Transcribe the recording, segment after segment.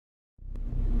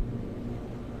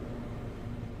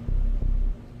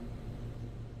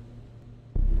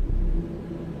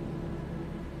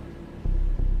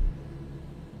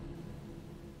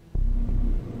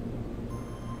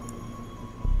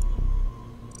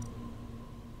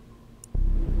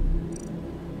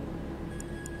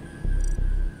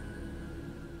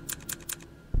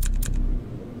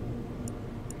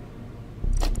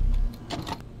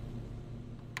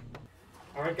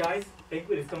Alright guys,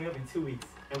 Bandquet is coming up in 2 weeks,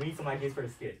 and we need some ideas for a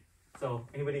skit. So,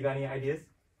 anybody got any ideas?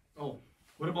 Oh,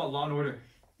 what about Law and Order?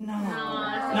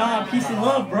 Nah, peace and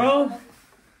love, bro. You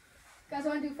guys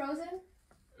want to do Frozen?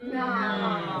 No.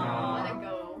 Let it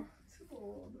go. Too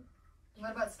old.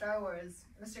 What about Star Wars?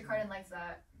 Mr. Cardin likes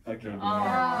that. Okay. No.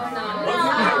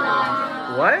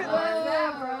 What?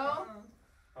 Yeah, bro.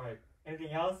 Alright,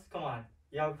 anything else? Come on.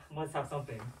 Y'all must have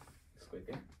something. Squid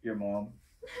game. Your mom.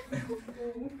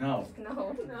 No.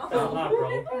 No. That's a lot,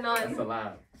 bro. That's a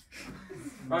lot.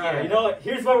 Alright, you know what?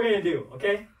 Here's what we're gonna do,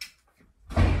 okay?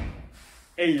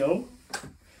 Hey, yo.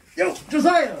 Yo,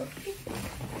 Josiah!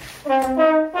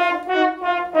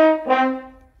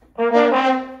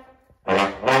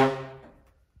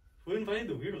 Who invited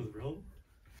the weirdos, bro?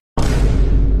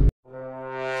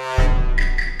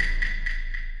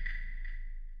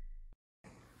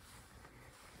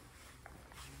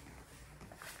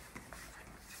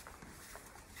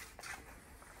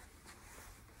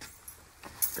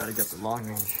 Gotta get the long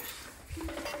range.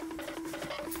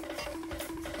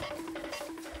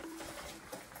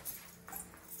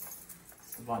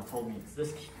 Savon told me it's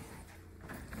this key.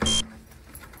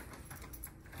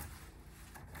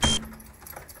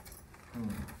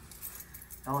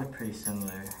 That look pretty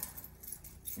similar.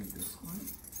 Maybe this one?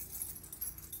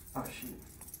 Oh shoot.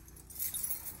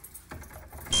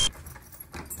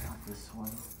 Not this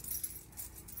one.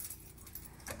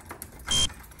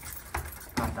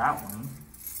 Not that one.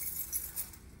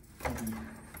 Maybe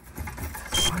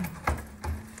this one.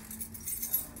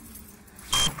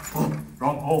 Oh,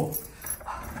 wrong hole.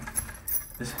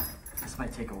 This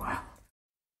might take a while.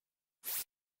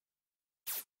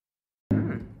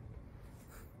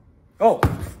 Oh,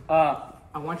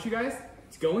 I want you guys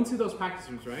to go into those practice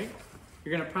rooms, right?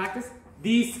 You're gonna practice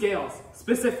these scales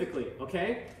specifically,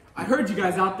 okay? I heard you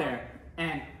guys out there,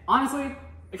 and honestly,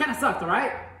 it kind of sucked, all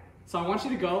right? So I want you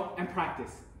to go and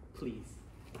practice, please.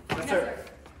 Yes, sir.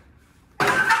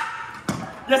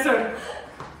 Yes, sir.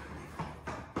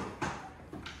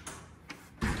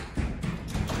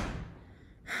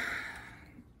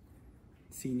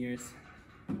 Seniors.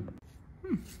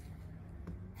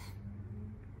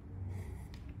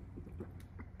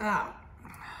 Ah.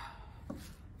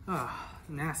 Ah,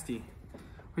 nasty.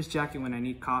 Where's Jackie when I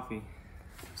need coffee?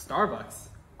 Starbucks.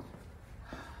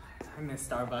 I miss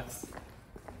Starbucks.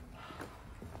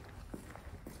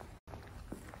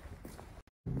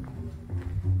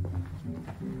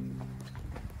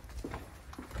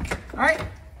 Alright.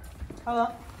 Hello.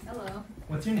 Hello.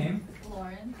 What's your name?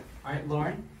 Lauren. Alright,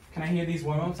 Lauren. Can I hear these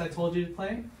warm-ups I told you to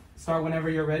play? Start whenever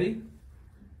you're ready.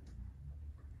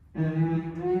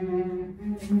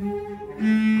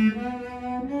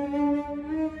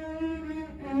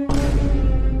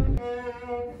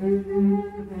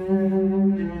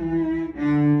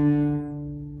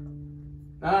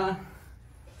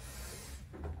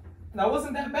 That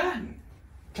wasn't that bad.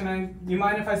 You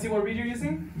mind if I see what reed you're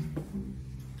using?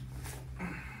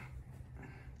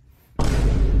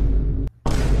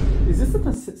 Is this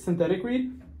a synthetic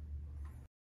reed?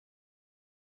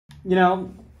 You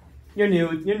know, you're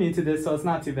new to this, so it's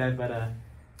not too bad, but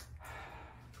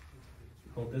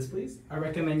hold this please. I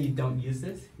recommend you don't use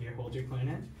this. Here, hold your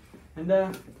clarinet. And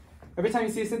every time you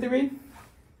see a synthetic reed,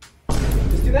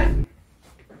 just do that.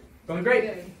 Going great.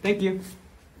 Good. Thank you.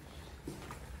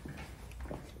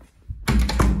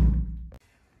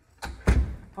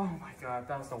 Oh my god,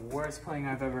 that was the worst playing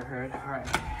I've ever heard. Alright.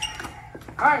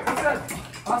 Alright, what's up?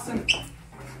 Awesome.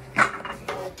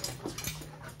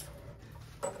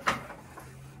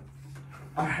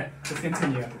 Alright, let's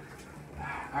continue.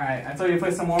 Alright, I told you to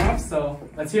play some warm-ups, so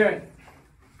let's hear it.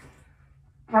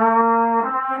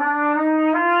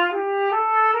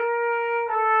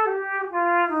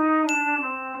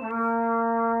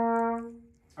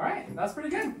 Alright, that's pretty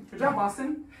good. Good job,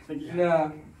 Boston. Thank you.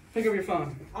 And, pick up your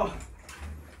phone. Oh.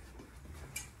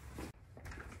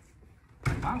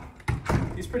 Wow,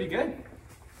 he's pretty good.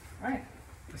 Alright,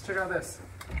 let's check out this.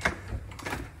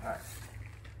 Alright,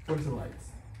 where's the lights?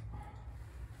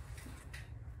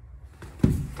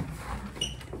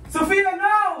 Sophia,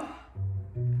 no!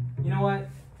 You know what?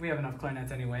 We have enough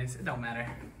clarinets anyways. It don't matter.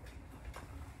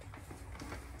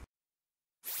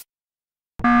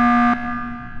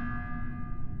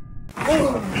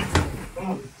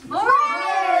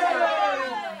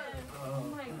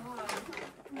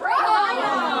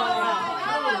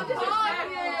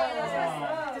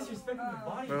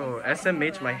 Bro,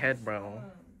 SMH my head, bro.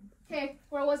 Okay,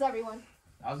 where was everyone?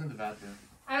 I was in the bathroom.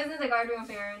 I was in the guard room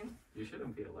with Arin. You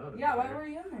shouldn't be allowed. Yeah, why were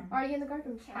you in there? Are you in the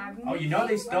garden cabin? Oh, you know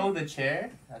they stole the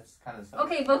chair? That's kind of sucks.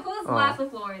 Okay, but who's last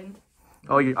with Lauren?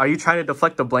 Oh, are you trying to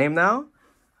deflect the blame now?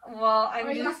 Well, Or I'm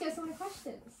are you just. asking us so many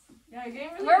questions? Yeah, game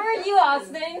really Where were you,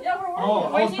 Austin? Yeah, where were Oh,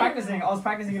 you? I was practicing. I was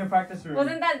practicing in a practice room.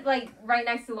 Wasn't that like right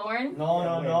next to Lauren? No.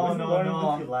 Are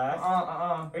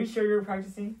you sure you were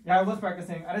practicing? Yeah, I was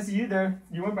practicing. I didn't see you there.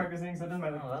 You weren't practicing, so it doesn't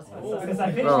matter. Oh, that's Because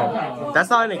I finished Bro, my practice. that's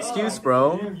not an excuse,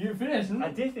 bro. You finished.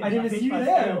 I did finish. I didn't even see you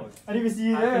there. I didn't even see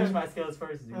you I there. finished my skills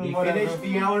first, dude. You Whatever. finished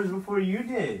the hours before you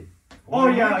did. Oh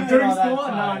yeah, during all that school?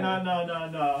 time.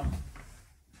 No.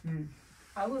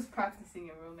 I was practicing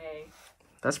in room A.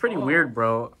 That's pretty weird,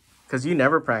 bro. Cause you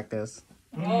never practice.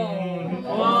 Whoa.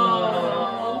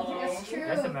 That's true.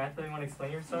 That's Samantha. You want to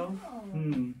explain yourself?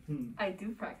 I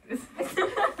do practice. Okay.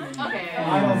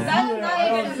 That's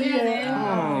not even You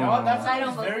know what? That's I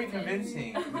don't very believe it.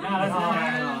 convincing.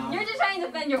 You're just trying to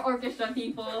defend your orchestra,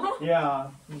 people. Yeah.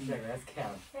 That's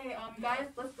cap. Hey, guys,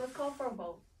 let's call for a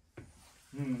vote.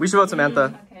 We should vote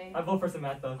Samantha. Okay. I vote for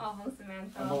Samantha. I'll vote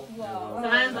Samantha.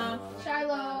 Samantha.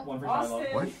 Shiloh. One for Austin.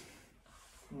 Shiloh.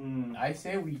 I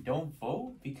say we don't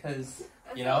vote because,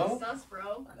 That's you know, sus,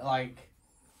 bro. like,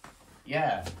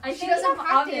 yeah. I She think we doesn't have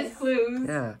obvious practice. clues.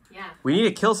 Yeah. Yeah. We need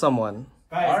to kill someone.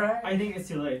 Guys, Alright. I think it's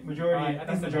too late. Majority. I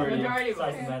think majority. Majority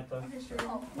Sorry, vote. Samantha.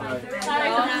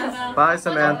 Samantha. Bye,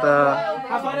 Samantha.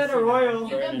 Have fun at the Royal.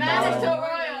 You've been banished to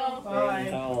Royal.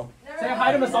 Bye. Say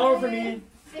hi to Masaro for me.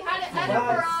 Say hi to Edna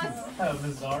for us.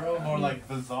 Bizarro? More like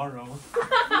Bizarro.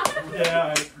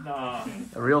 Yeah, nah.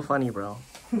 Real funny, bro.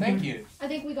 Thank you. I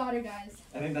think we got her, guys.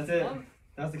 I think that's it.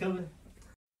 That's the killer.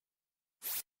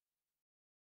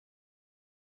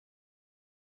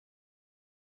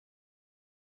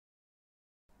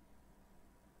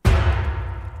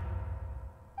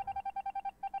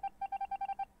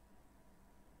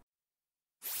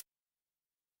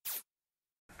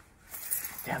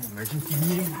 Damn emergency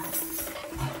meeting. None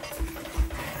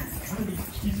of these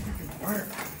keys freaking work.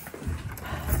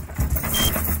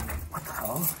 What the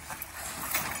hell?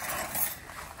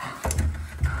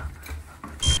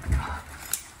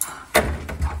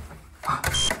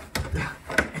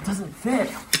 It doesn't fit.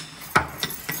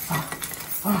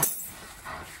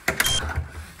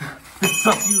 Fix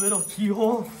up, you little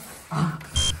keyhole.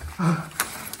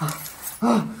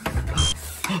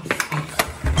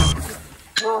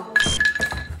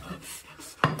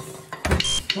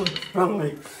 Wrong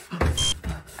way.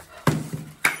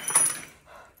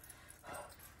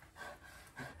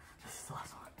 This is the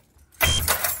last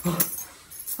one.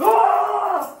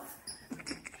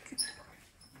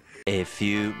 A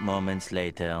few moments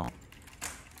later.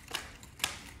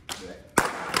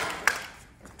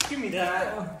 Give me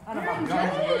that.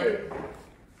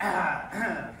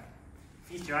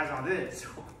 Feast your eyes on this.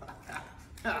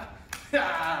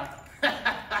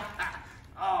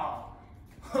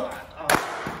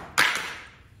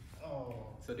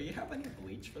 So do you have any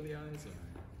bleach for the eyes?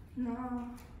 Or? No.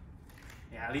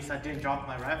 Yeah, at least I didn't drop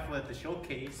my rifle at the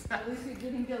showcase. At least we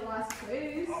didn't get last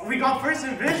place. We got first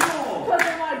in visual. Because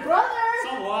of my brother.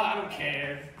 So what? I don't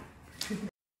care.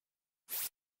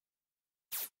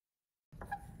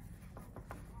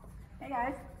 Hey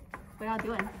guys, what y'all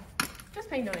doing? Just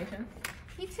paying donations.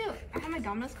 Me too. I have my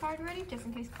Domino's card ready just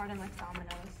in case Carden likes Domino's.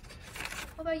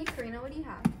 What about you, Karina? What do you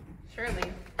have?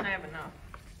 Surely, I have enough.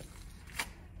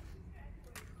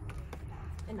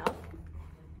 Enough?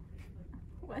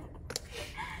 What?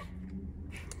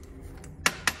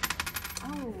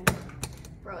 Oh.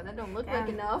 Bro, that don't look Damn. like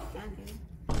enough.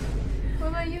 What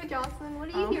about you, Jocelyn?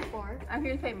 What are you here for? I'm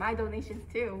here to pay my donations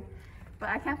too, but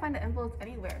I can't find the envelopes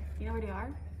anywhere. You know where they are?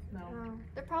 No. Oh,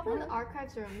 they're probably in the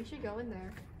archives room. You should go in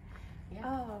there. Yeah.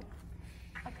 Oh.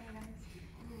 Okay, guys.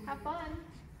 Have fun.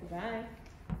 Bye.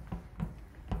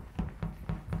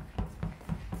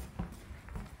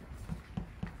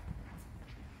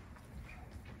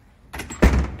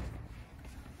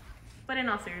 But in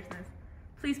all seriousness,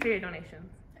 please pay your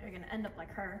donations. You're gonna end up like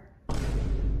her.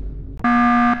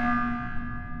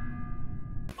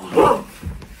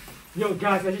 Yo,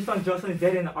 guys, I just found Jocelyn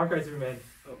dead in the archives room, man.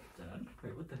 Oh, Dad?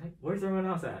 Wait, what the heck? Where's everyone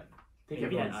else at?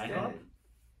 Maybe an IHOP?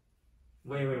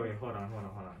 Wait, hold on.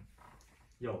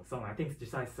 Yo, someone, I think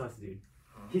Josiah's sus, dude.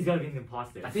 He's gotta be an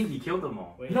imposter. I think he killed them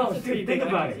all. No, dude, think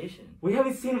about it. We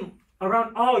haven't seen him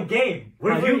around all game.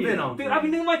 Where have you been all game? Dude, I've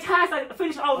been doing my tasks. I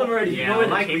finished all of them already. Yeah, You know where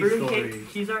the likely chamber room story.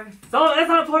 keys are? So that's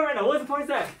not the point right now. What's the point is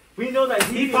that? We know that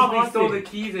He he's probably imposter. stole the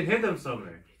keys and hid them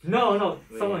somewhere. No,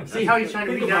 someone. That's how he's trying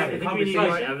to think reach about out. it. I think we need Like,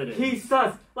 more evidence. He's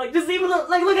sus. Like, just even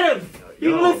look at him. He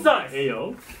looks sus. Hey,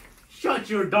 yo. Shut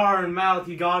your darn mouth,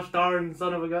 you gosh darn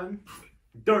son of a gun.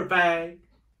 Dirtbag.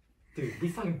 Dude,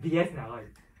 he's talking BS now. Like,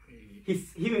 he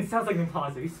even sounds like an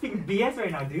imposter. He's speaking BS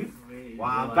right now, dude.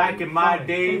 Wow, back in my Someone,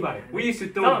 day, anybody. we used to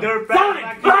throw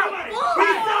dirtbags. Someone,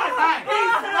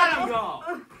 Let him go.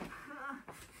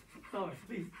 Solomon,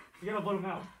 please. We gotta vote him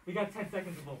out. We got 10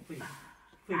 seconds to vote, please.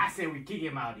 Please. I say we kick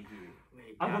him out of here.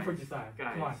 Wait, I'm going guys, for Josiah.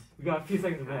 guys. Come on. We got a few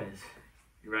seconds to vote. Guys,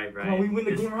 you're right. Come on, we win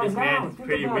the game right this now. man's Think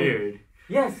pretty about it. weird.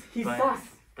 Yes, he's But sus.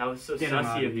 That was so Get him out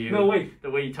sussy of of you. No, wait. The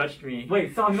way you touched me.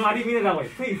 Wait, Solomon, no, I didn't mean it that way.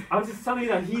 Please, I was just telling you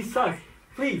that he's sus.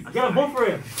 Please, you gotta vote for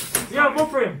him. You gotta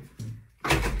vote for him.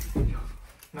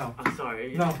 No. I'm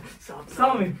sorry. No. Stop.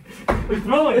 Solomon, you're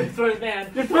throwing. Sorry,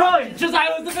 man. You're throwing. Josiah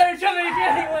was the better troublemaker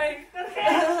anyway.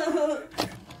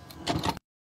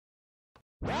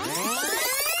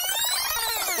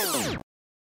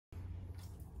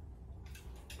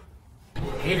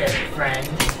 Hey there, friend.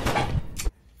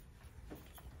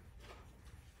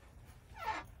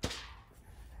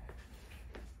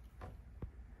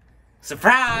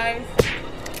 Surprise!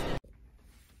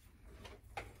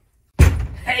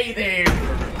 Hey there!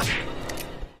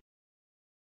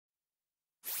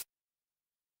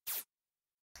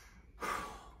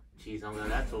 Jeez, I'm glad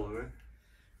that's over.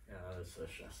 Yeah, that was so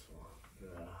stressful.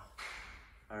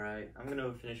 Alright, I'm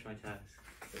gonna finish my task.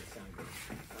 That sounds good.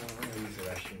 I'm gonna use the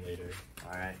restroom later.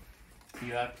 Alright. See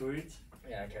you afterwards?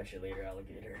 Yeah, I'll catch you later,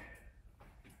 alligator.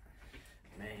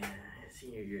 Man,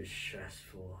 senior year is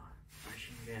stressful.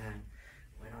 Marching band,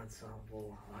 wind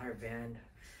ensemble, choir band,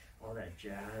 all that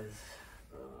jazz.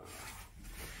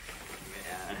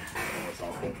 Man, it's all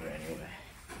over anyway.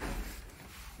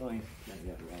 Only gonna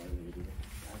get relegated.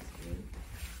 That's good.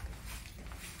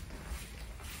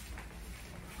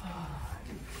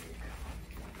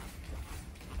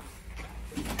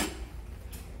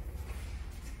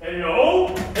 Hey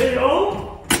yo! Hey yo!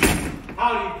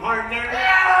 Howdy, partner!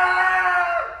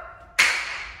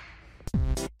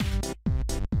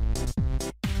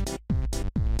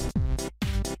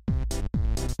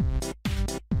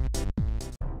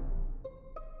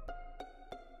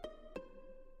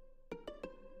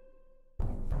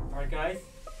 Alright, guys.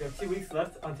 We have 2 weeks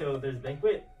left until there's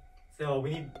banquet. So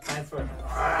we need plans for it.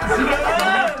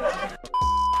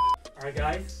 Alright,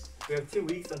 guys. We have 2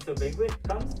 weeks until banquet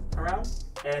comes around.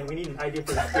 And we need an idea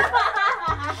for the skit.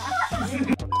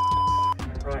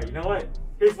 Alright, you know what?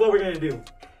 Here's what we're gonna do.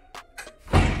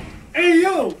 Hey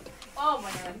yo! Oh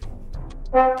my god.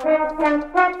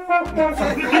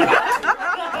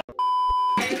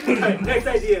 Alright, next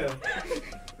idea.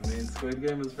 I mean, Squid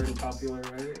Game is pretty popular,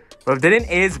 right? Bro, didn't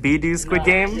ASB do Squid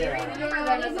Game?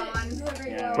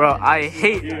 Yeah. Bro, I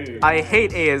hate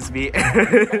ASB.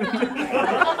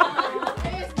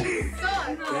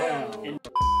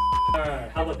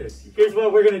 Alright, how about this? Here's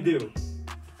what we're gonna do.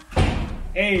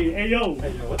 Hey yo!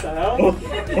 Hey, yo, what the hell?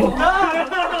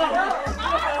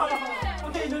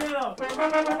 Okay, no.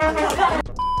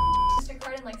 Mr.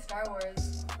 Cardin like Star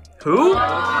Wars. Who?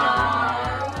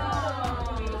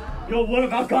 Yo, what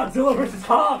about Godzilla versus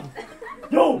Kong?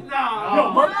 Yo!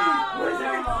 Yo, Monkey! Where's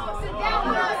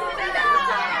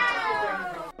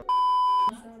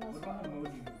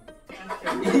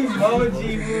Emoji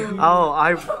movie. Oh,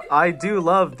 I do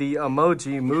love the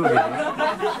Emoji movie. What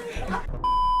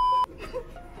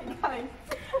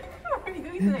are you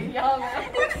doing today? Y'all, man.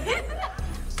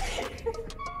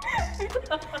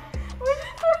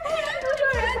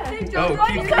 Oh,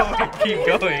 keep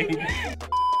going.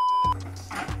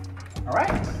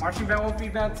 Alright, marching band won't be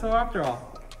bad till after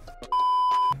all.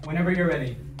 Whenever you're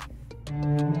ready.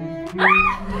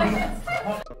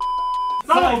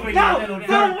 Solomon, No! little No!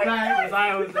 dirt bag.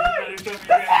 Josiah was the better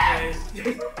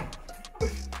troublemaker.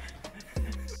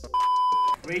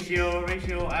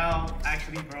 Ratio L,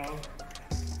 actually, bro.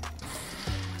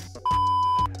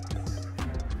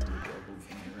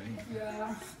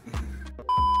 Yeah.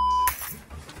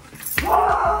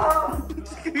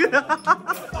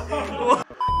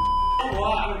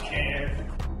 I don't care.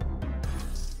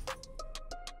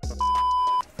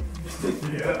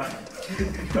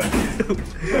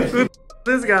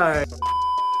 This guy.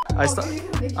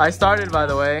 I started, by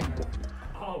the way.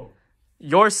 Oh.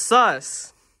 You're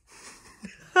sus.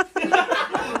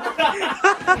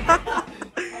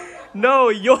 No,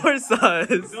 you're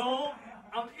sus. No,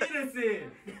 I'm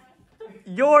innocent.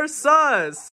 You're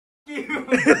sus. You.